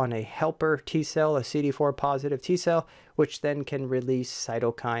receptor on a helper T-cell, a CD4 positive T-cell, which then can release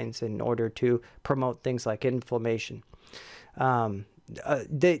cytokines in order to promote things like inflammation. These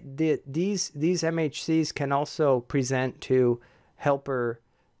MHCs can also present to helper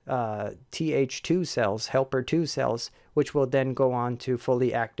Th2 cells, helper 2 cells, which will then go on to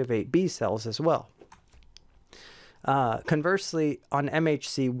fully activate B cells as well. Conversely, on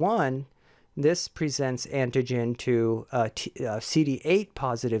MHC1, this presents antigen to CD8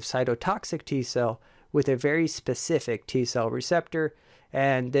 positive cytotoxic T cell with a very specific T cell receptor,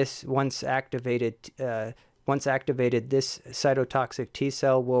 and this once activated, this cytotoxic T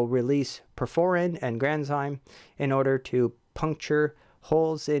cell will release perforin and granzyme in order to puncture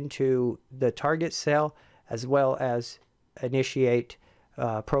holes into the target cell, as well as initiate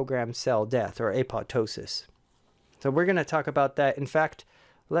programmed cell death or apoptosis. So we're going to talk about that. In fact,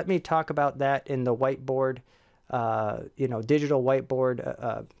 let me talk about that in the whiteboard, digital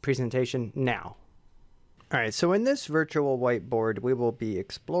whiteboard presentation now. All right, so in this virtual whiteboard, we will be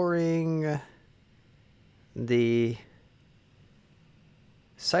exploring the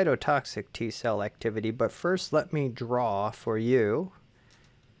cytotoxic T-cell activity. But first, let me draw for you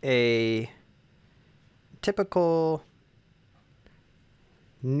a typical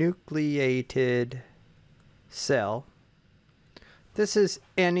nucleated cell. This is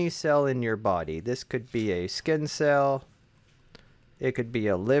any cell in your body. This could be a skin cell, it could be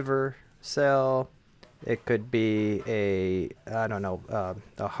a liver cell, it could be a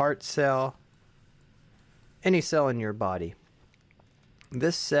heart cell, any cell in your body.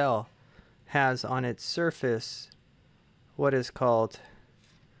 This cell has on its surface what is called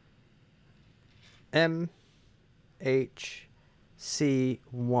MHCI,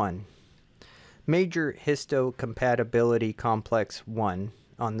 Major Histocompatibility Complex 1,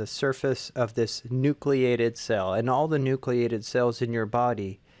 on the surface of this nucleated cell. And all the nucleated cells in your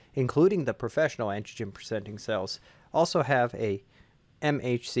body, including the professional antigen presenting cells, also have a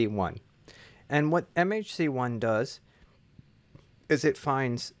MHCI. And what MHCI does is it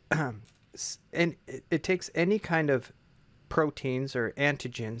finds, and it takes any kind of proteins or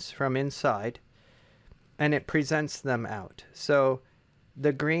antigens from inside, and it presents them out. So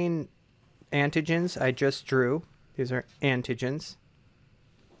the green antigens I just drew, these are antigens.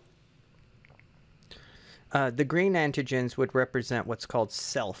 The green antigens would represent what's called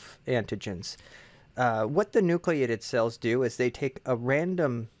self-antigens. What the nucleated cells do is they take a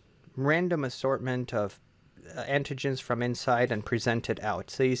random assortment of antigens from inside and present it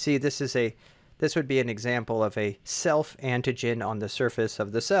out. So you see, this would be an example of a self-antigen on the surface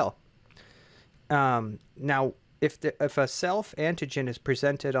of the cell. Now, if a self-antigen is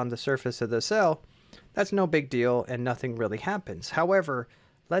presented on the surface of the cell, that's no big deal and nothing really happens. However,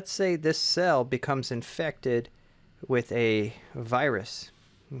 let's say this cell becomes infected with a virus.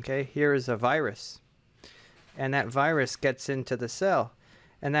 Okay, here is a virus. And that virus gets into the cell.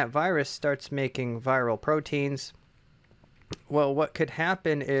 And that virus starts making viral proteins. Well, what could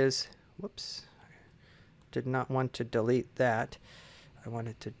happen is, whoops, did not want to delete that. I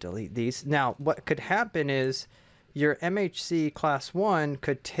wanted to delete these. Now, what could happen is your MHC class 1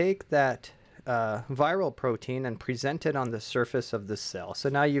 could take that viral protein and present it on the surface of the cell. So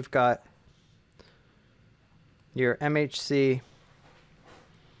now you've got your MHC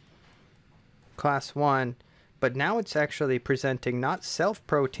class 1, but now it's actually presenting not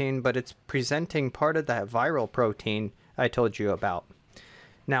self-protein, but it's presenting part of that viral protein I told you about.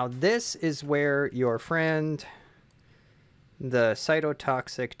 Now this is where your friend, the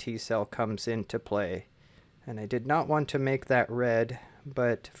cytotoxic T-cell, comes into play. And I did not want to make that red,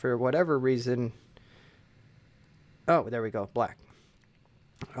 but for whatever reason, oh, there we go, black.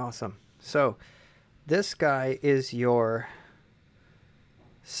 Awesome. So this guy is your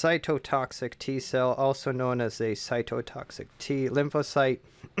cytotoxic T-cell, also known as a cytotoxic T lymphocyte,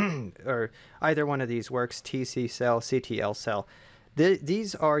 or either one of these works, TC cell, CTL cell.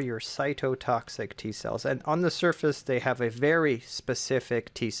 These are your cytotoxic T-cells, and on the surface they have a very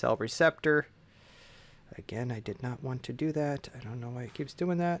specific T-cell receptor. Again, I did not want to do that. I don't know why it keeps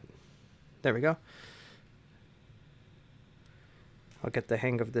doing that. There we go. I'll get the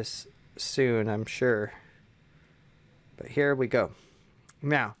hang of this soon, I'm sure. But here we go.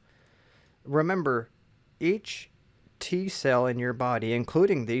 Now, remember, each T-cell in your body,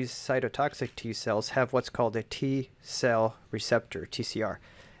 including these cytotoxic T-cells, have what's called a T-cell receptor, TCR.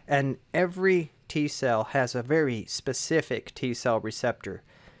 And every T-cell has a very specific T-cell receptor.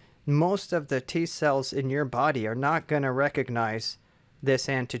 Most of the T-cells in your body are not going to recognize this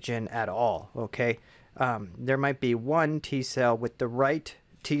antigen at all, okay? There might be one T-cell with the right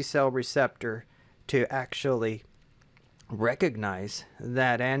T-cell receptor to actually recognize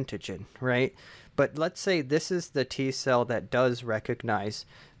that antigen, right? But let's say this is the T-cell that does recognize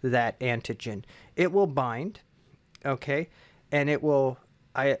that antigen. It will bind, okay, and it will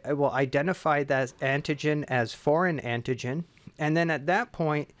identify that antigen as foreign antigen, and then at that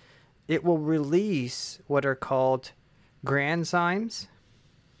point it will release what are called Granzymes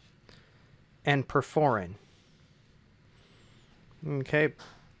and perforin. Okay,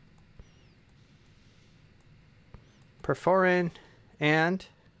 perforin and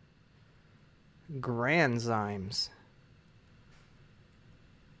Granzymes.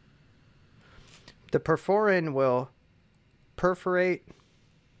 The perforin will perforate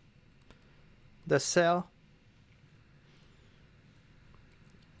the cell,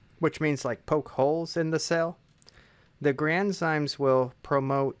 which means like poke holes in the cell. The Granzymes will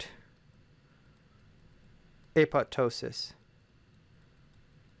promote Apoptosis,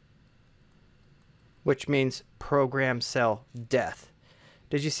 which means programmed cell death.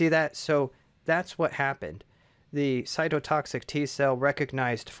 Did you see that? So that's what happened. The cytotoxic T-cell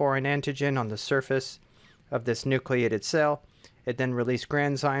recognized foreign antigen on the surface of this nucleated cell. It then released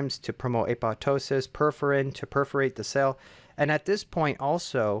Granzymes to promote apoptosis, perforin to perforate the cell. And at this point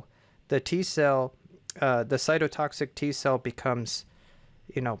also, the T-cell, the cytotoxic T-cell becomes,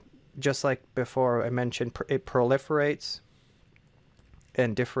 you know, just like before I mentioned, it proliferates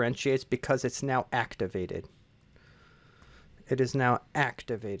and differentiates because it's now activated. It is now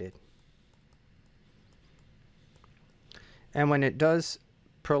activated. And when it does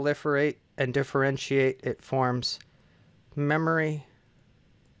proliferate and differentiate, it forms memory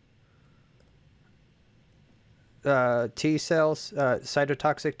T cells,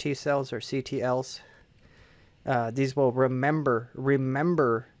 cytotoxic T cells or CTLs. These will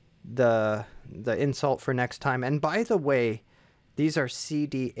remember the insult for next time. And by the way, these are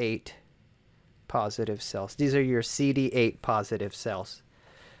CD8 positive cells. These are your CD8 positive cells.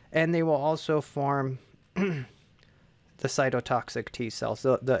 And they will also form the cytotoxic T cells,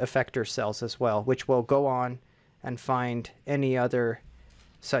 the effector cells as well, which will go on and find any other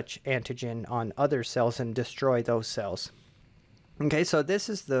such antigen on other cells and destroy those cells. Okay, so this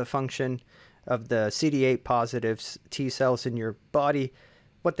is the function of the CD8 positive T cells in your body.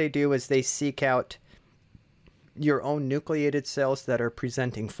 What they do is they seek out your own nucleated cells that are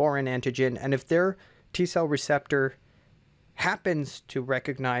presenting foreign antigen, and if their T cell receptor happens to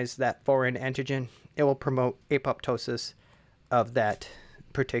recognize that foreign antigen, it will promote apoptosis of that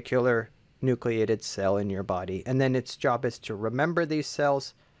particular nucleated cell in your body. And then its job is to remember these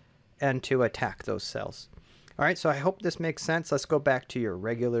cells and to attack those cells. All right, so I hope this makes sense. Let's go back to your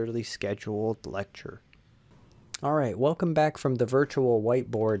regularly scheduled lecture. All right, welcome back from the virtual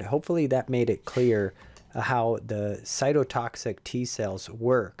whiteboard. Hopefully that made it clear how the cytotoxic T cells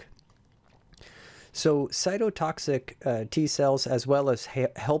work. So cytotoxic T cells, as well as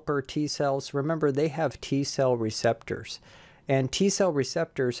helper T cells, remember they have T cell receptors. And T cell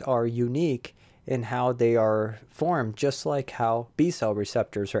receptors are unique in how they are formed, just like how B cell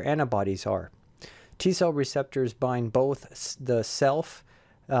receptors or antibodies are. T cell receptors bind both the self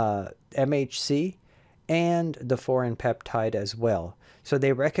MHC and the foreign peptide as well. So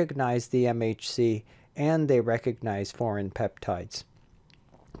they recognize the MHC and they recognize foreign peptides.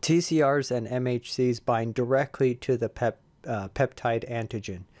 TCRs and MHCs bind directly to the peptide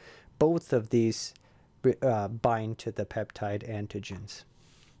antigen. Both of these bind to the peptide antigens.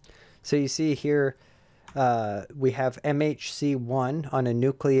 So you see here we have MHCI on a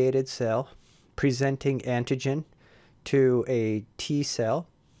nucleated cell presenting antigen to a T cell,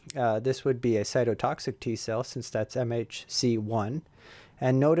 This would be a cytotoxic T-cell since that's MHC1.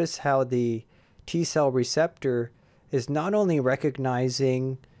 And notice how the T-cell receptor is not only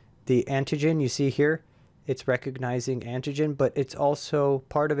recognizing the antigen you see here, it's recognizing antigen, but it's also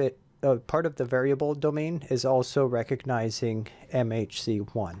part of it, part of the variable domain is also recognizing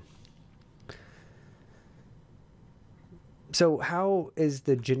MHC1. So how is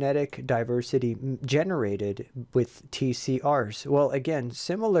the genetic diversity generated with TCRs? Well, again,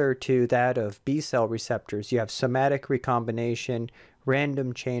 similar to that of B-cell receptors, you have somatic recombination,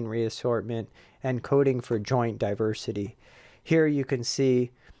 random chain reassortment, and coding for joint diversity. Here you can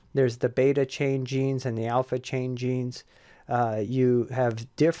see there's the beta chain genes and the alpha chain genes. You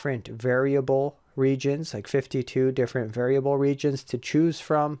have different variable regions, like 52 different variable regions to choose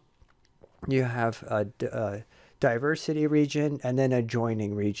from. You have a diversity region and then a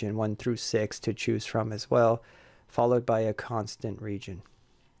joining region, 1 through 6 to choose from as well, followed by a constant region.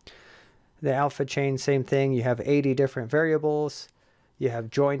 The alpha chain, same thing. You have 80 different variables. You have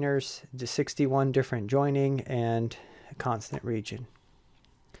joiners, 61 different joining, and a constant region.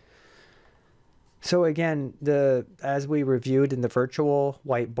 So again, as we reviewed in the virtual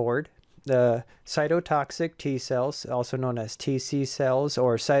whiteboard, the cytotoxic T cells, also known as TC cells,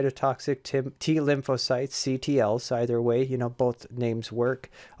 or cytotoxic T lymphocytes, CTLs, either way, you know, both names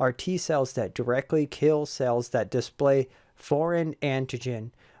work, are T cells that directly kill cells that display foreign antigen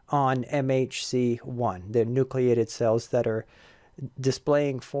on MHC1, the nucleated cells that are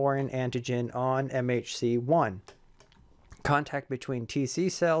displaying foreign antigen on MHC1. Contact between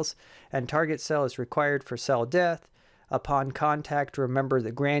TC cells and target cell is required for cell death. Upon contact, remember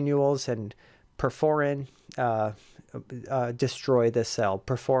the granules and perforin destroy the cell.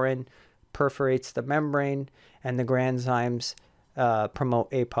 Perforin perforates the membrane, and the granzymes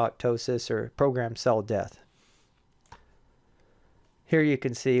promote apoptosis or program cell death. Here you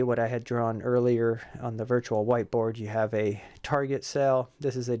can see what I had drawn earlier on the virtual whiteboard. You have a target cell.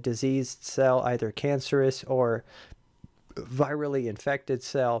 This is a diseased cell, either cancerous or virally infected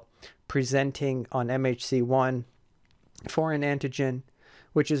cell, presenting on MHC1 foreign antigen,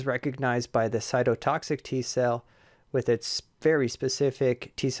 which is recognized by the cytotoxic T cell with its very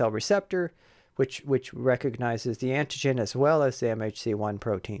specific T cell receptor, which recognizes the antigen as well as the MHC1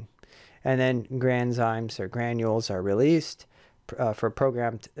 protein. And then granzymes or granules are released for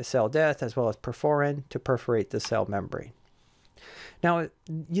programmed cell death, as well as perforin to perforate the cell membrane. Now,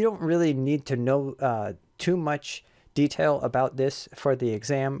 you don't really need to know too much detail about this for the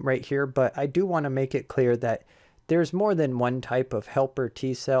exam right here, but I do want to make it clear that there's more than one type of helper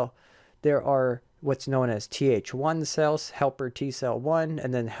T cell. There are what's known as Th1 cells, helper T cell 1,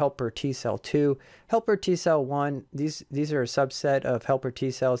 and then helper T cell 2. Helper T cell 1, these are a subset of helper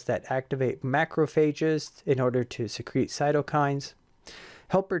T cells that activate macrophages in order to secrete cytokines.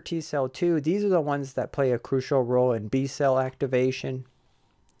 Helper T cell 2, these are the ones that play a crucial role in B cell activation.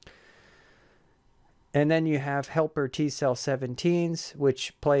 And then you have helper T cell 17s,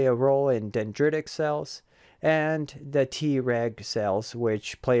 which play a role in dendritic cells, and the Treg cells,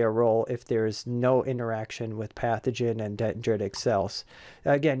 which play a role if there is no interaction with pathogen and dendritic cells.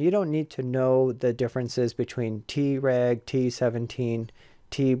 Again, you don't need to know the differences between Treg, T17,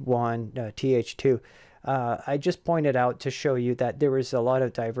 T1, Th2. I just pointed out to show you that there is a lot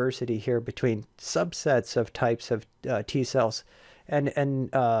of diversity here between subsets of types of T cells, and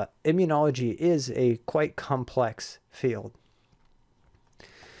immunology is a quite complex field.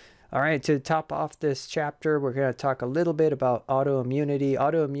 All right, to top off this chapter, we're going to talk a little bit about autoimmunity.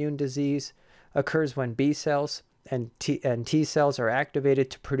 Autoimmune disease occurs when B cells and T cells are activated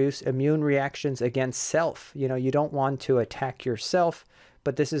to produce immune reactions against self. You know, you don't want to attack yourself,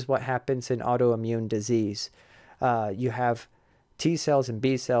 but this is what happens in autoimmune disease. You have T cells and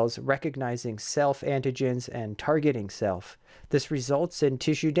B cells recognizing self antigens and targeting self. This results in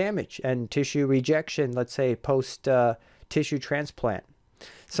tissue damage and tissue rejection, let's say post tissue transplant.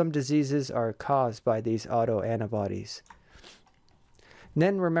 Some diseases are caused by these autoantibodies.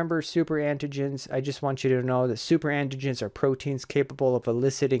 Then remember superantigens. I just want you to know that superantigens are proteins capable of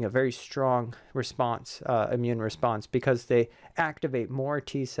eliciting a very strong response, immune response, because they activate more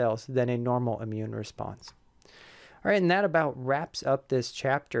T cells than a normal immune response. All right, and that about wraps up this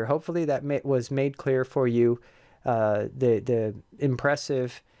chapter. Hopefully that was made clear for you, the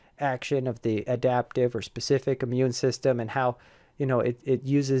impressive action of the adaptive or specific immune system, and how it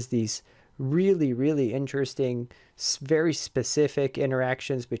uses these really, really interesting, very specific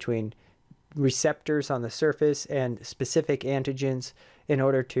interactions between receptors on the surface and specific antigens in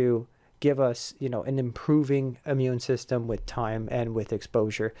order to give us, an improving immune system with time and with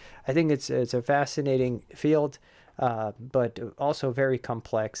exposure. I think it's a fascinating field.